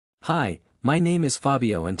Hi, my name is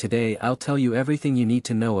Fabio and today I'll tell you everything you need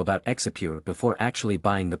to know about Exipure before actually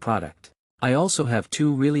buying the product. I also have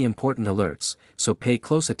two really important alerts, so pay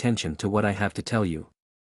close attention to what I have to tell you.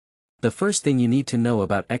 The first thing you need to know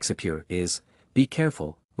about Exipure is, be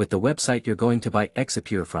careful with the website you're going to buy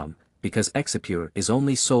Exipure from, because Exipure is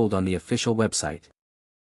only sold on the official website.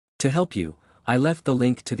 To help you, I left the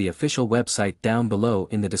link to the official website down below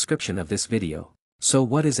in the description of this video. So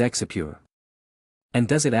what is Exipure? And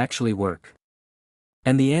does it actually work?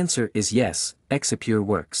 And the answer is yes, Exipure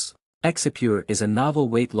works. Exipure is a novel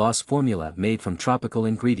weight loss formula made from tropical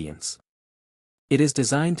ingredients. It is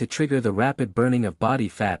designed to trigger the rapid burning of body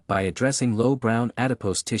fat by addressing low brown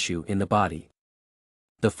adipose tissue in the body.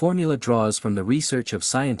 The formula draws from the research of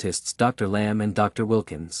scientists Dr. Lamb and Dr.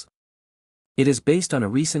 Wilkins. It is based on a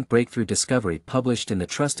recent breakthrough discovery published in the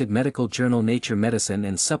trusted medical journal Nature Medicine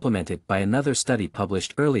and supplemented by another study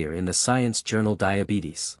published earlier in the science journal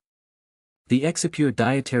Diabetes. The Exipure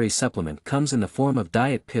dietary supplement comes in the form of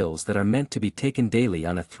diet pills that are meant to be taken daily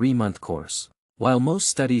on a 3-month course. While most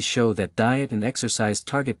studies show that diet and exercise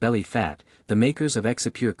target belly fat, the makers of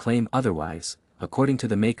Exipure claim otherwise. According to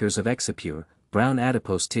the makers of Exipure, brown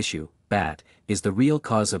adipose tissue, BAT, is the real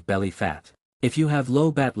cause of belly fat. If you have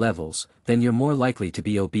low BAT levels, then you're more likely to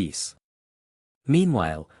be obese.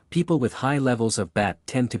 Meanwhile, people with high levels of BAT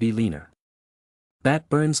tend to be leaner. BAT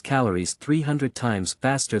burns calories 300 times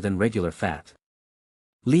faster than regular fat.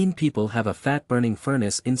 Lean people have a fat-burning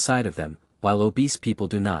furnace inside of them, while obese people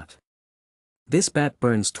do not. This BAT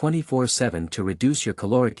burns 24/7 to reduce your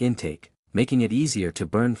caloric intake, making it easier to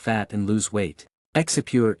burn fat and lose weight.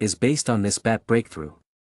 Exipure is based on this BAT breakthrough.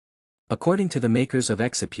 According to the makers of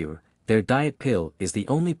Exipure, their diet pill is the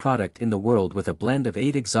only product in the world with a blend of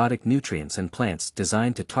 8 exotic nutrients and plants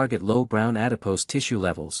designed to target low brown adipose tissue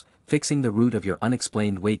levels, fixing the root of your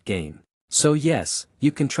unexplained weight gain. So yes,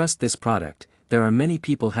 you can trust this product. There are many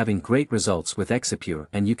people having great results with Exipure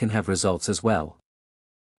and you can have results as well.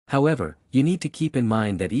 However, you need to keep in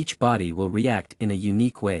mind that each body will react in a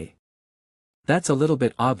unique way. That's a little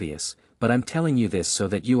bit obvious, but I'm telling you this so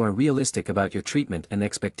that you are realistic about your treatment and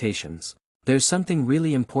expectations. There's something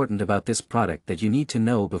really important about this product that you need to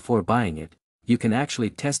know before buying it. You can actually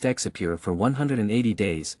test Exipure for 180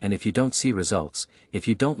 days and if you don't see results, if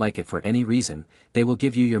you don't like it for any reason, they will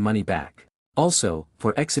give you your money back. Also,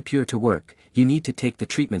 for Exipure to work, you need to take the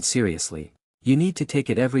treatment seriously. You need to take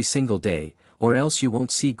it every single day, or else you won't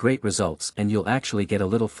see great results and you'll actually get a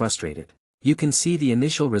little frustrated. You can see the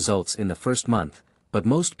initial results in the first month, but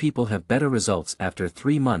most people have better results after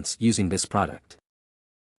 3 months using this product.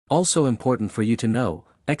 Also important for you to know,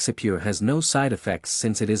 Exipure has no side effects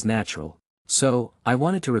since it is natural. So, I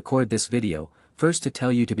wanted to record this video, first to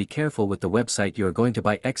tell you to be careful with the website you are going to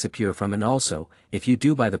buy Exipure from, and also, if you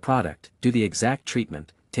do buy the product, do the exact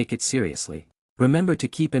treatment, take it seriously. Remember to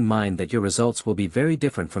keep in mind that your results will be very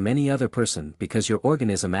different from any other person because your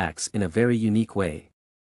organism acts in a very unique way.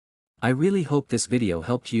 I really hope this video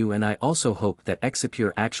helped you, and I also hope that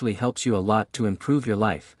Exipure actually helps you a lot to improve your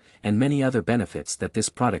life, and many other benefits that this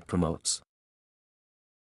product promotes.